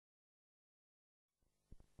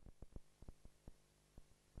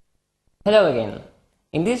Hello again.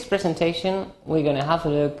 In this presentation, we're going to have a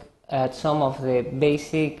look at some of the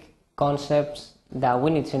basic concepts that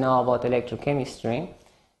we need to know about electrochemistry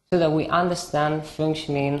so that we understand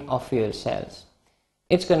functioning of fuel cells.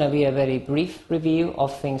 It's going to be a very brief review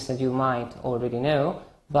of things that you might already know,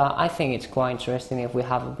 but I think it's quite interesting if we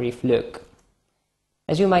have a brief look.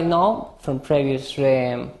 As you might know from previous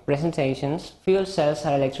presentations, fuel cells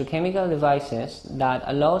are electrochemical devices that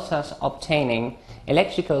allows us obtaining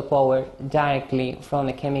electrical power directly from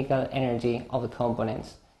the chemical energy of the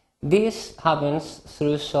components. This happens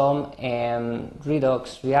through some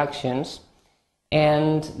redox reactions,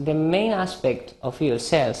 and the main aspect of fuel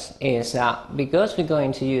cells is that because we're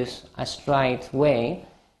going to use a straight way,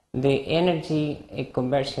 the energy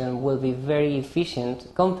conversion will be very efficient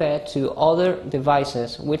compared to other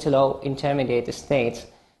devices which allow intermediate states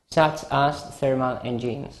such as thermal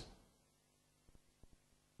engines.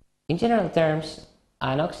 In general terms,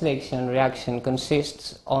 an oxidation reaction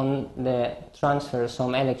consists on the transfer of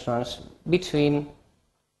some electrons between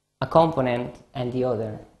a component and the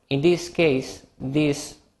other. In this case, we're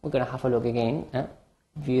going to have a look again.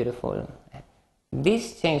 Beautiful.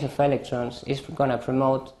 This change of electrons is going to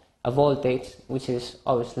promote a voltage, which is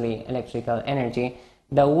obviously electrical energy,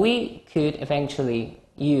 that we could eventually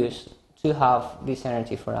use to have this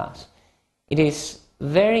energy for us. It is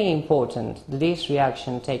very important that this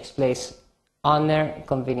reaction takes place under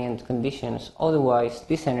convenient conditions, otherwise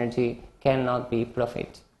this energy cannot be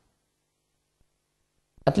profited.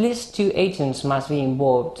 At least two agents must be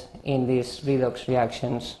involved in these redox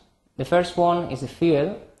reactions. The first one is the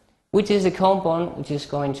fuel, which is the compound which is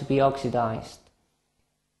going to be oxidized.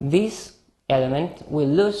 This element will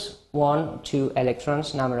lose 1, 2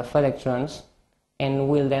 electrons, number of electrons, and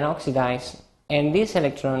will then oxidize, and these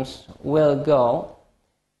electrons will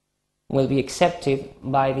be accepted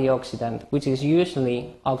by the oxidant, which is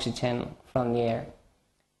usually oxygen from the air.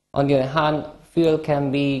 On the other hand, fuel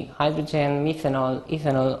can be hydrogen, methanol,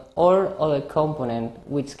 ethanol, or other component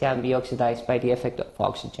which can be oxidized by the effect of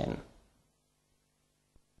oxygen.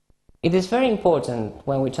 It is very important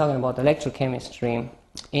when we're talking about electrochemistry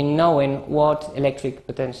in knowing what electric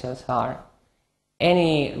potentials are.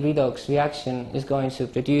 Any redox reaction is going to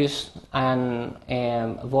produce an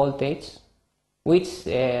voltage which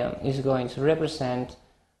is going to represent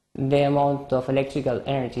the amount of electrical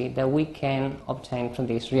energy that we can obtain from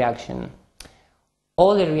this reaction.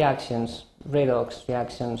 All the reactions, redox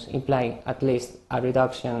reactions, imply at least a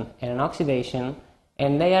reduction and an oxidation,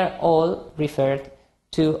 and they are all referred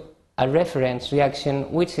to a reference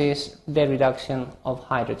reaction, which is the reduction of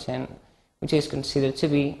hydrogen, which is considered to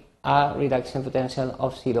be a reduction potential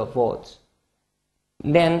of 0 volts.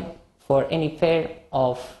 Then, for any pair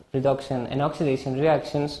of reduction and oxidation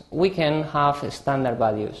reactions, we can have standard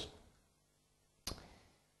values.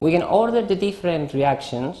 We can order the different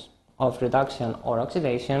reactions of reduction or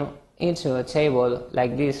oxidation into a table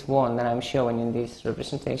like this one that I'm showing in this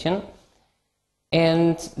representation,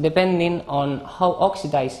 and depending on how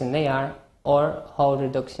oxidizing they are or how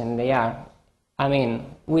reduction they are,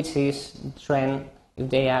 which is the trend, if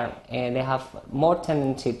they have more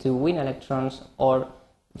tendency to win electrons or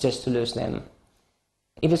just to lose them.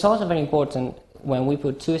 It is also very important when we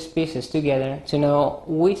put two species together to know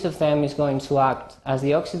which of them is going to act as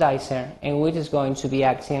the oxidizer and which is going to be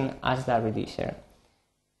acting as the reducer.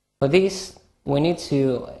 For this, we need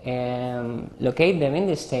to locate them in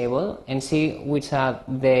this table and see which are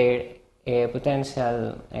their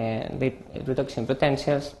potential, the reduction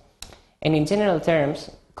potentials. And in general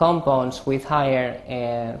terms, compounds with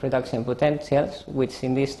higher reduction potentials, which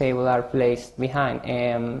in this table are placed behind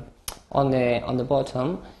on the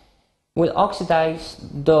bottom, will oxidize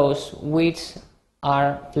those which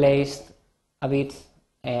are placed a bit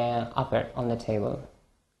upper on the table.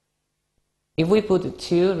 If we put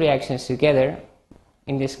two reactions together,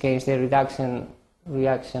 in this case the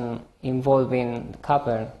reaction involving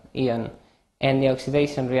copper ion and the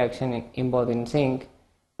oxidation reaction involving zinc,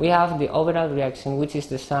 we have the overall reaction, which is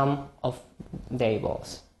the sum of their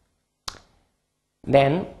both.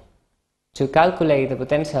 Then, to calculate the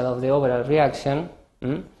potential of the overall reaction,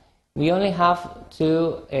 we only have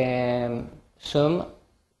to sum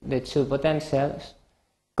the two potentials,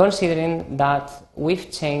 considering that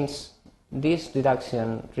we've changed this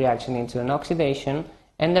reduction reaction into an oxidation,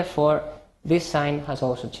 and therefore this sign has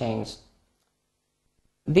also changed.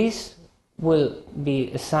 This will be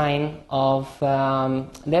a sign of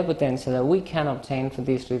the potential that we can obtain for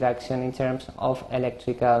this reduction in terms of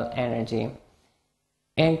electrical energy,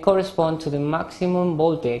 and correspond to the maximum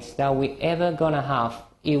voltage that we ever gonna have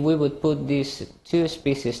if we would put these two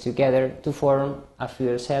species together to form a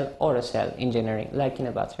fuel cell or a cell in general, like in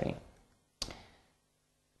a battery.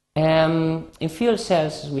 In fuel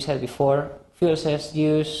cells, as we said before, fuel cells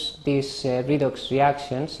use these redox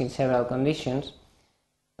reactions in several conditions,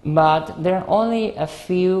 but there are only a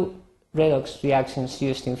few redox reactions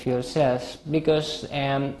used in fuel cells because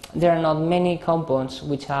there are not many compounds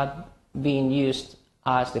which have been used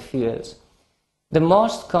as the fuels. The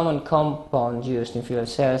most common compound used in fuel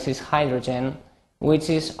cells is hydrogen,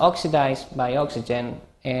 which is oxidized by oxygen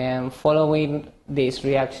following these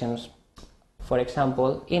reactions, for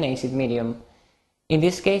example, in acid medium. In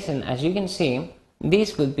this case, and as you can see,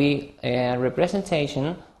 this would be a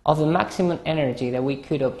representation of the maximum energy that we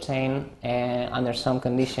could obtain under some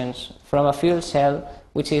conditions from a fuel cell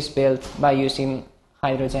which is built by using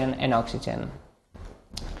hydrogen and oxygen.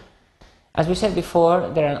 As we said before,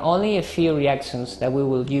 there are only a few reactions that we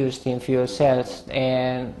will use in fuel cells,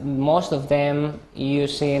 and most of them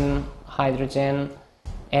using hydrogen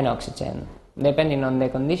and oxygen. Depending on the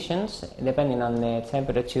conditions, depending on the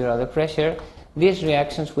temperature or the pressure, these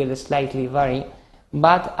reactions will slightly vary,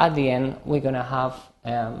 but at the end we're going to have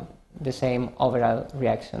the same overall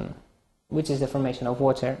reaction, which is the formation of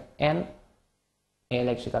water and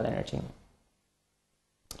electrical energy.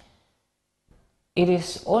 It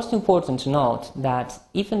is also important to note that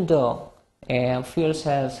even though fuel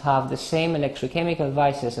cells have the same electrochemical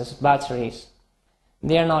vices as batteries,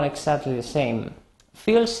 they are not exactly the same.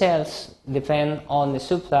 Fuel cells depend on the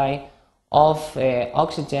supply of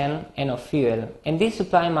oxygen and of fuel, and this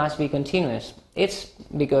supply must be continuous. It's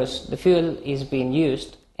because the fuel is being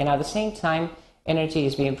used and at the same time energy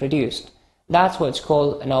is being produced. That's what's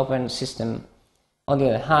called an open system. On the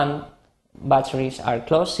other hand, batteries are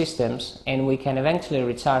closed systems and we can eventually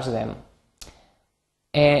recharge them.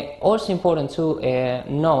 Also important to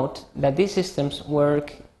note that these systems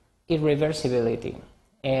work irreversibility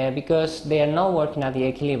because they are not working at the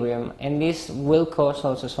equilibrium, and this will cause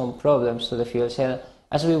also some problems to the fuel cell,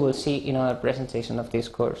 as we will see in other presentation of this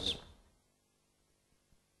course.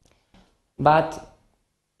 But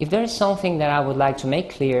if there is something that I would like to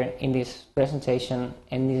make clear in this presentation,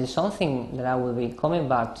 and this is something that I will be coming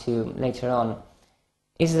back to later on,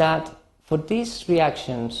 is that for these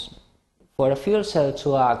reactions, for a fuel cell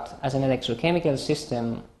to act as an electrochemical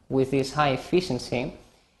system with this high efficiency,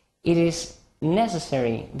 it is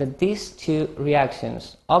necessary that these two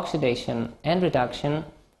reactions, oxidation and reduction,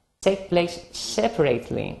 take place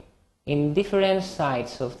separately in different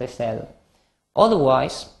sides of the cell.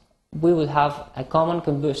 Otherwise, we will have a common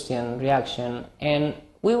combustion reaction and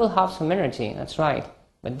we will have some energy, that's right,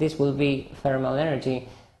 but this will be thermal energy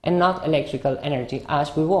and not electrical energy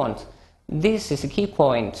as we want. This is a key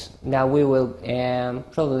point that we will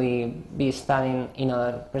probably be studying in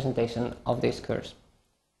our presentation of this course.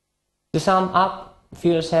 To sum up,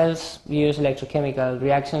 fuel cells use electrochemical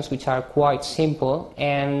reactions which are quite simple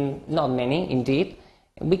and not many indeed.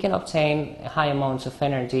 We can obtain high amounts of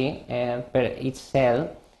energy per each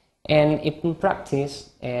cell, and in practice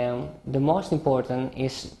the most important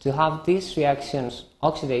is to have these reactions,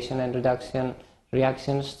 oxidation and reduction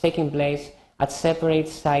reactions, taking place at separate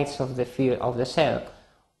sites of the cell,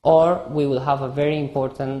 or we will have a very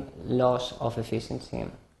important loss of efficiency.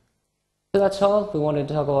 So that's all we wanted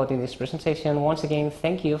to talk about in this presentation. Once again,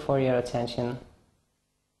 thank you for your attention.